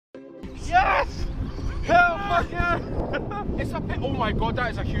Yeah. It's a oh my god,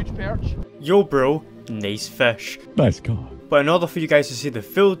 that is a huge perch. Yo bro, nice fish. Nice car. But in order for you guys to see the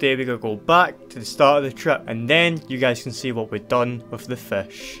full day, we gotta go back to the start of the trip and then you guys can see what we've done with the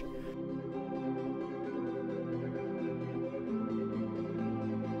fish.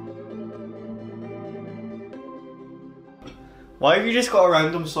 Why have you just got a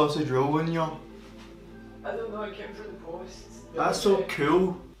random sausage roll in you? I don't know, it came through the post. That's so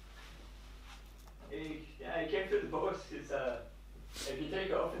cool. Yeah, it came through the post. It's if you take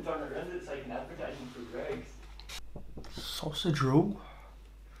it off and turn it around, it's like an advertising for Greg's. Sausage roll?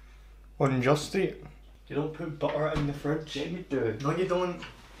 Unjust it. You don't put butter in the fridge. Yeah, you do. No, you don't.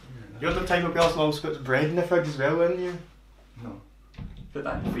 You're the type of person who also puts bread in the fridge as well, aren't you? No. Put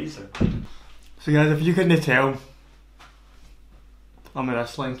that in the freezer. So guys, if you couldn't tell, I'm at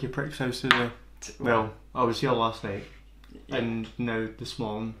this lanky prick's house today. Well, I was here last night, and now this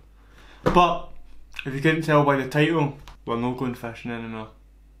morning. But, if you couldn't tell by the title, we're not going fishing anymore.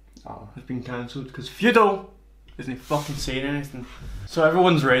 Oh. It's been cancelled, because Feudal isn't fucking saying anything. So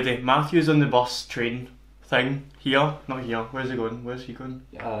everyone's ready. Matthew's on the bus train thing. Here, not here. Where's he going? Where's he going?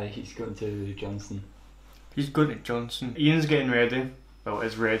 He's going to Johnson. He's going to Johnson. Ian's getting ready. Well,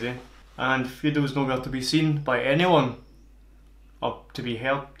 is ready. And Feudal's not got to be seen by anyone. Or to be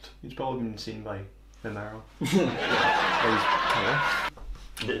helped. He's probably been seen by the mirror.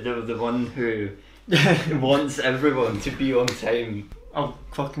 The one who wants everyone to be on time.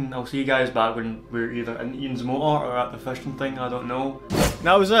 I'll see you guys back when we're either in Ian's motor or at the fishing thing, I don't know.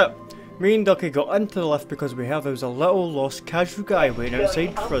 That was it. Me and Ducky got into the lift because we heard there was a little lost casual guy waiting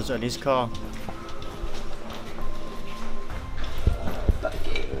outside for us in his car.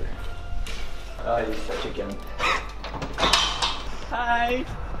 Oh, he's such a gimp. Hi!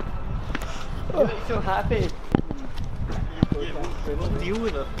 You look so happy. Deal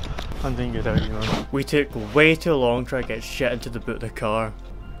with it. I'm thinking it out, you know. We took way too long trying to get shit into the boot of the car.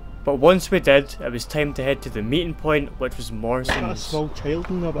 But once we did, it was time to head to the meeting point, which was Morrison's. Got a small child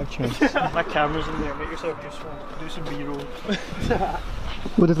in there by chance. My camera's in there, make yourself useful. Do some B-roll.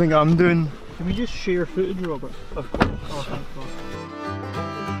 What do you think I'm doing? Can we just share footage, Robert? Of course. Oh, thank God.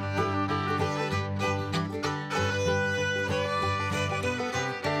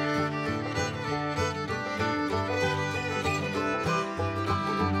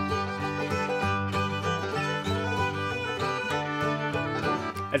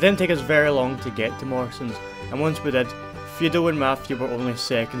 It didn't take us very long to get to Morrison's, and once we did, Feudal and Matthew were only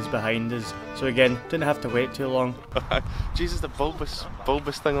seconds behind us, so again, didn't have to wait too long. Jesus, the bulbous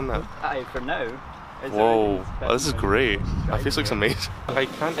thing on that. Aye, for now. Whoa, this is great. My face looks amazing. I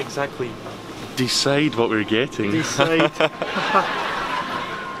can't exactly decide what we're getting. Decide.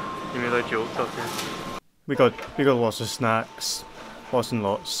 You made a joke, Tucker. We got lots of snacks, lots and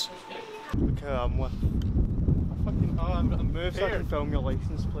lots. Look who I'm with. I'm gonna move so I can film your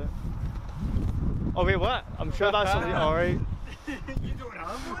license plate. Oh wait, what? I'm sure that's alright. You don't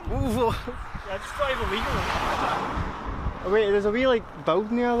have one? I just drive illegally. Oh wait, there's a wee like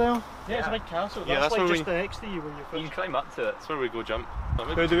building near there. Yeah, it's a big castle. Yeah, that's that's like where just next to you when you You fish. can climb up to it. That's where we go jump.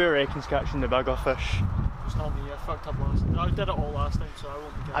 Who do we reckon's catching the bigger fish? Just not me, I fucked up last time. I did it all last time, so I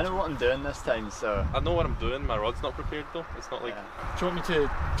won't be I know what I'm doing this time, so. I know what I'm doing, my rod's not prepared though. It's not like... Do you want me to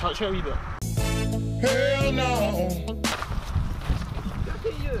touch it a wee bit? Hell no! Look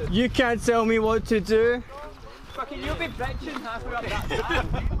at you! You can't tell me what to do. Fucking you'll be bitching halfway up that path.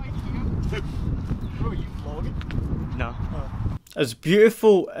 Bro, you vlogging? No. As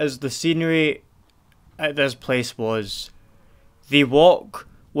beautiful as the scenery at this place was, the walk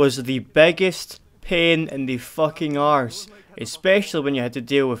was the biggest pain in the fucking arse, especially when you had to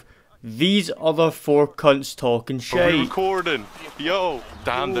deal with these other four cunts talking Are we shit. recording? Yo!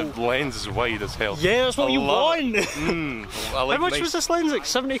 Damn, the lens is wide as hell. Yeah, that's what I you love want! it. I like How much nice- was this lens? Like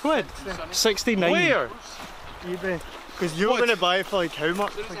 70 quid? 69. Where? eBay. Because you were going to buy it for like how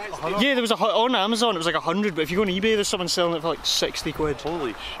much? Like 100? Yeah, there was on Amazon it was like 100, but if you go on eBay there's someone selling it for like 60 quid.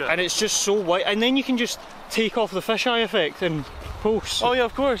 Holy shit. And it's just so white, and then you can just take off the fisheye effect and post. Oh yeah,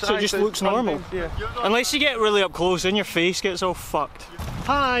 of course. So it just looks normal. Yeah. Unless you get really up close, then your face gets all fucked.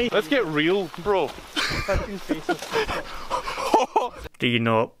 Hi! Let's get real, bro. Do you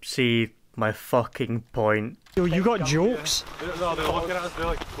not see my fucking point? Yo, you got jokes? No, they're looking at us, they're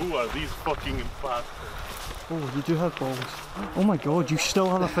like, who are these fucking bastards? Oh, you do have balls. Oh my god, you still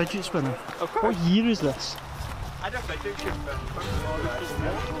have a fidget spinner. Of What year is this? I don't think it should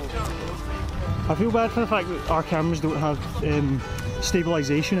I feel bad for the fact that our cameras don't have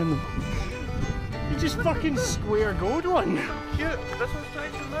stabilisation in them. You just fucking square gold one. Cute, this one's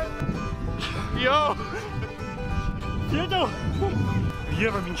trying to move. Yo! Have you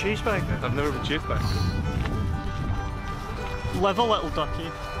ever been chased back there? I've never been chased back. Live a little ducky.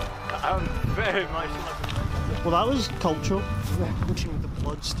 I'm very much loving Well, that was cultural. Revolution with the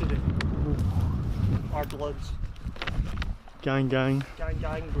bloods today. Our bloods. Gang, gang. Gang,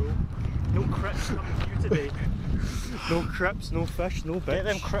 gang, bro. No crips coming with you today. No crips, no fish, no Get bitch.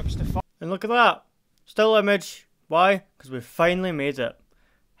 them crips to fuck. And look at that. Still image. Why? Because we finally made it.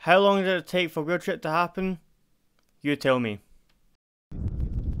 How long did it take for Wheel Trip to happen? You tell me.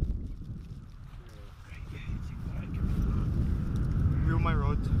 Reel my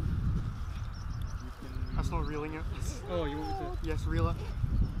rod. That's not reeling it. Oh, you want me to? Yes, reel it.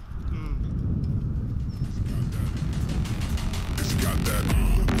 It's got that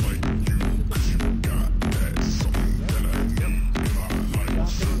like you, 'cause you got that something that I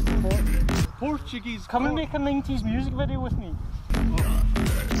need. Portuguese. Come and make a 90s music video with me.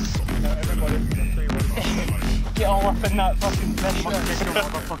 Get all up in that fucking fish. Take your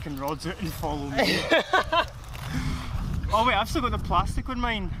motherfucking rods out and follow me. Oh wait, I've still got the plastic on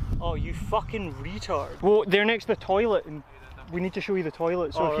mine. Oh, you fucking retard. Well, they're next to the toilet and we need to show you the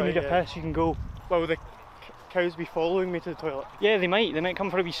toilet, so if you need a piss you can go. Well, the cows be following me to the toilet? Yeah, they might come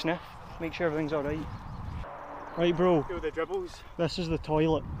for a wee sniff, make sure everything's alright. Right bro, Feel the dribbles. this is the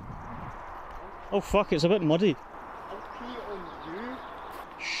toilet. Oh fuck, it's a bit muddy. I'll pee on you.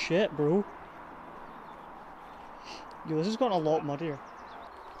 Shit bro. Yo, this has gotten a lot muddier.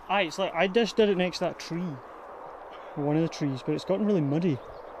 Aye, it's like I just did it next to that tree. Or one of the trees, but it's gotten really muddy.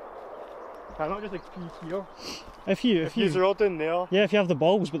 Can I not just like pee here? If you These are all down there. yeah, if you have the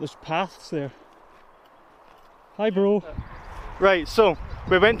balls, but there's paths there. Hi bro. Right, so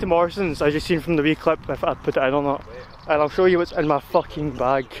we went to Morrison's, as you've seen from the wee clip, if I put it in or not. And I'll show you what's in my fucking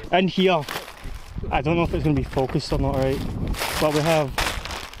bag. In here, I don't know if it's going to be focused or not, right? But we have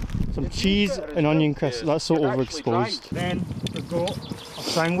some cheese and onion crisps. That's so overexposed. Then we've got a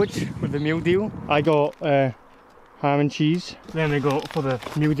sandwich with the meal deal. I got ham and cheese. Then we got for the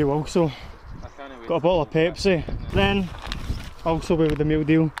meal deal also, got a bottle of Pepsi. Then also with the meal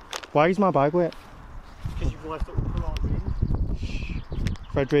deal. Why is my bag wet? Because you've left it open all day.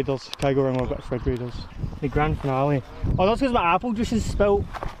 Fridge Raiders. Can I go around with a bit of Fridge Raiders? The grand finale. Oh, that's because my apple juice is spilt.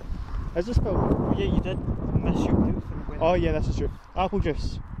 Is it spilt? Oh, yeah, you did miss your mouth. Oh yeah, this is true. Apple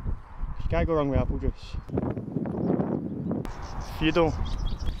juice. You can't go wrong with apple juice. Fido.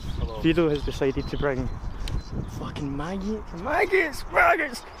 Fido has decided to bring fucking maggots.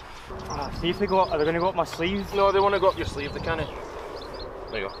 Ah, see if they go up. Are they going to go up my sleeve? No, they want to go up your sleeve, they can't.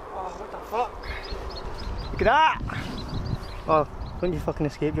 There you go. Oh, what the fuck? Look at that! Oh, don't you fucking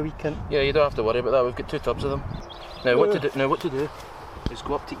escape, you wee cunt. Yeah, you don't have to worry about that. We've got 2 tubs of them. Now what to do? Now what to do is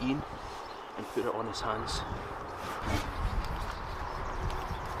go up to Ian and put it on his hands.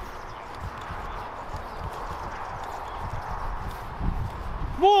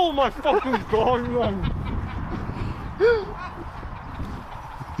 Whoa, my fucking god, man!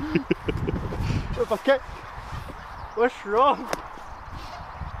 If I kick, what's wrong?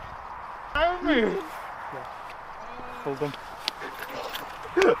 Help me! Hold on.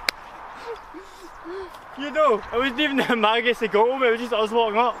 You know, it wasn't even the maggots that got me, it was just us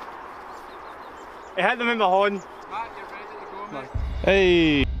walking up. It hit them in my horn. Matt, you're ready to go, mate.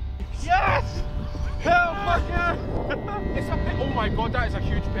 Hey! Yes! Hell fuck yeah! It's a bit, oh my god, that is a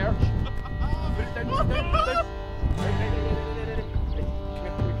huge perch. Put it down, put it down, put it down.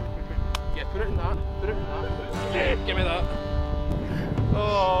 Yeah, put it in that, put it in that. Yeah, give me that.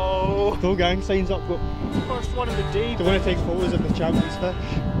 Oh! No gang signs up, but First one of the day. do you want to take photos of the champions fish?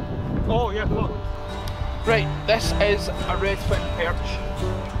 Oh yeah, fuck. Right, this is a redfin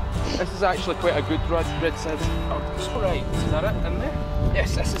perch. This is actually quite a good red sid. Oh, right, is that it in there?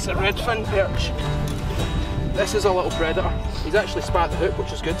 Yes, this is a redfin perch. This is a little predator. He's actually spat the hook,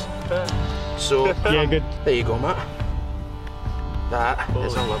 which is good. So, Yeah, good. there you go, Matt. That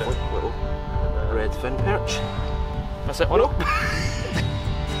is a lovely little redfin perch. That's it, one up.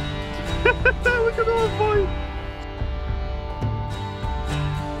 Look at that boy!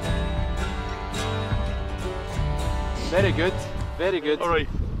 Very good, very good. Alright,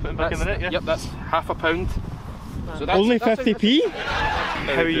 put him back in the net, yeah? Yep, that's £1/2. So that's, Only that's 50p?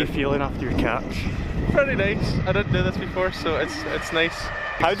 How are you feeling after your catch? Pretty nice. I didn't do this before, so it's nice.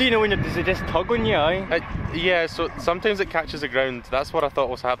 How do you know when does it just tug on you, aye? Yeah, so sometimes it catches the ground. That's what I thought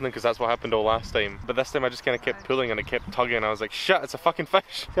was happening because that's what happened all last time. But this time I just kind of kept pulling and it kept tugging and I was like, shit, it's a fucking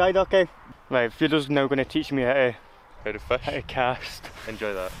fish. Right, okay. Right, Fido's now going to teach me How to fish. how to cast.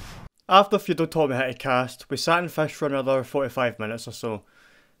 Enjoy that. After Fido taught me how to cast, we sat and fished for another 45 minutes or so,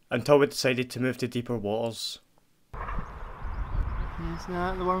 until we decided to move to deeper waters. Is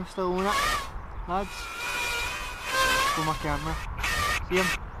that the worm still on it? Lads? Go my camera. See him?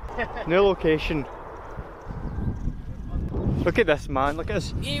 New location. Look at this man, look at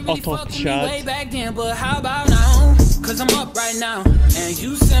this utter Way Chad. back then, but how about now? Cause I'm up right now, and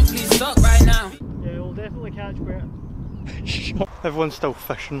you simply suck right now. Yeah, we'll definitely catch better. Everyone's still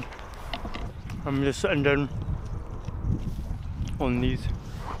fishing. I'm just sitting down on these,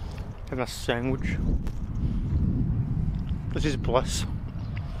 having a sandwich. This is bliss.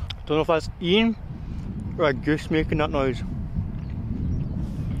 Don't know if that's Ian or a goose making that noise.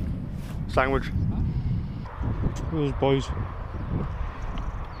 Sandwich. Those boys.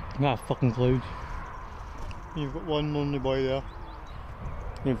 Got a fucking cloud. You've got one lonely boy there.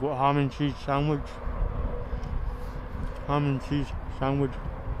 You've got ham and cheese sandwich. Ham and cheese sandwich.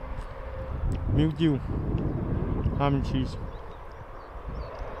 Meal deal. Ham and cheese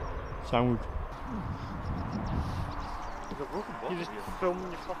sandwich. You just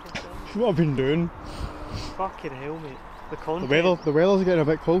filming your fucking film. That's what I've been doing. Fucking hell, mate. The content. The weather's getting a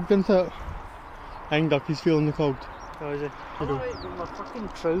bit cold, isn't it? I think Ducky's feeling the cold. Oh, is it? Alright, but my fucking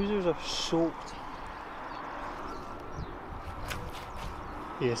trousers are soaked.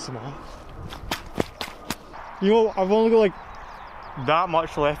 ASMR. You know, I've only got like that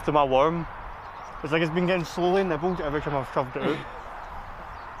much left of my worm. It's like it's been getting slowly nibbled every time I've shoved it out.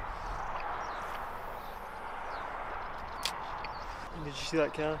 Did you see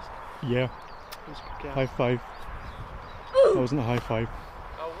that cast? Yeah, It was a good cast. high five. That wasn't a high five.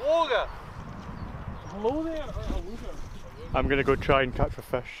 Hello there. I'm gonna go try and catch a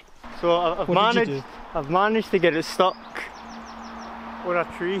fish. So I've What did you do? managed to get it stuck on a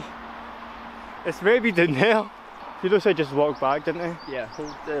tree. It's maybe down there. You know, I just walked back, didn't I? Yeah,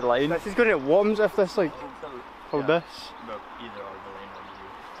 hold the line. This is gonna get worms if this like hold this. Well, either or the line or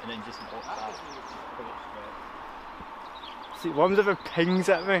you. And then just walk back. See, worms if it pings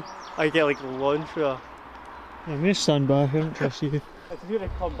at me, I get like launched through a. I'm gonna stand back, I don't trust you. It's gonna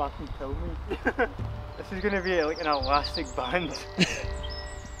come back and kill me. This is gonna be like an elastic band.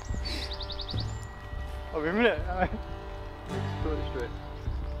 Oh, wait a minute. Totally straight.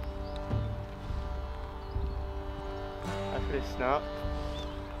 After the snap.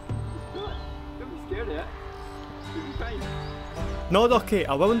 Don't be scared of it. You'll be fine. No, Ducky,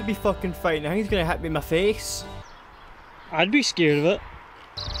 I wouldn't be fucking fighting. I think he's gonna hit me in my face. I'd be scared of it.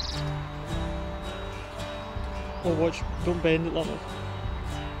 Oh, watch, don't bend it that much.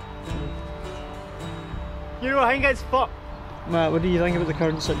 You know, I think it's fucked. Matt, what do you think about the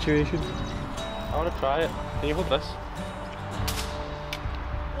current situation? I want to try it. Can you hold this?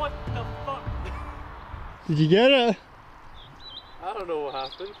 What the fuck? Did you get it? I don't know what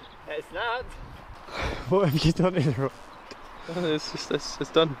happened. It's not. What have you done to the rope? It's just it's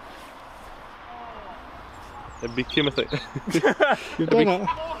done. It became a thing. You've done it.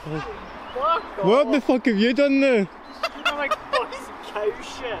 What the fuck have you done now? I'm like fucking cow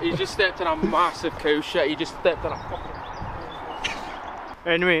shit. He just stepped in a massive cow shit. He just stepped in a fucking.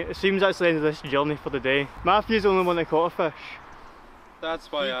 Anyway, it seems that's the end of this journey for the day. Matthew's the only one that caught a fish.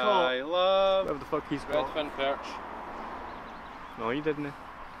 That's why You caught- I love Whatever the fuck he's caught. Redfin perch. No, you didn't.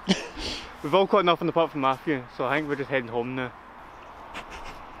 We've all caught nothing apart from Matthew, so I think we're just heading home now.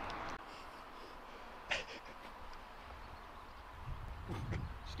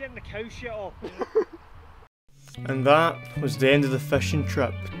 Just getting the cow shit off. And that was the end of the fishing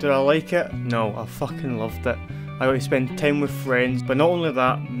trip. Did I like it? No, I fucking loved it. I got to spend time with friends, but not only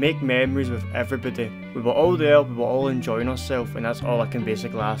that, make memories with everybody. We were all there, we were all enjoying ourselves, and that's all I can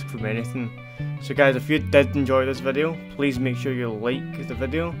basically ask from anything. So guys, if you did enjoy this video, please make sure you like the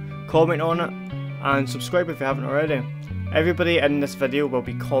video, comment on it, and subscribe if you haven't already. Everybody in this video will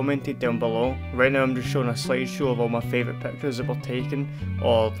be commented down below. Right now I'm just showing a slideshow of all my favourite pictures that were taken,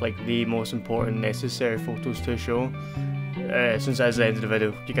 or like the most important necessary photos to show. Since that is the end of the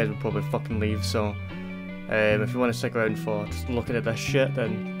video, you guys will probably fucking leave, so if you want to stick around for just looking at this shit,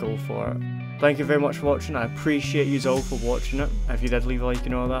 then go for it. Thank you very much for watching. I appreciate you all for watching it. If you did leave a like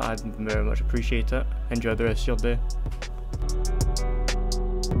and all that, I'd very much appreciate it. Enjoy the rest of your day.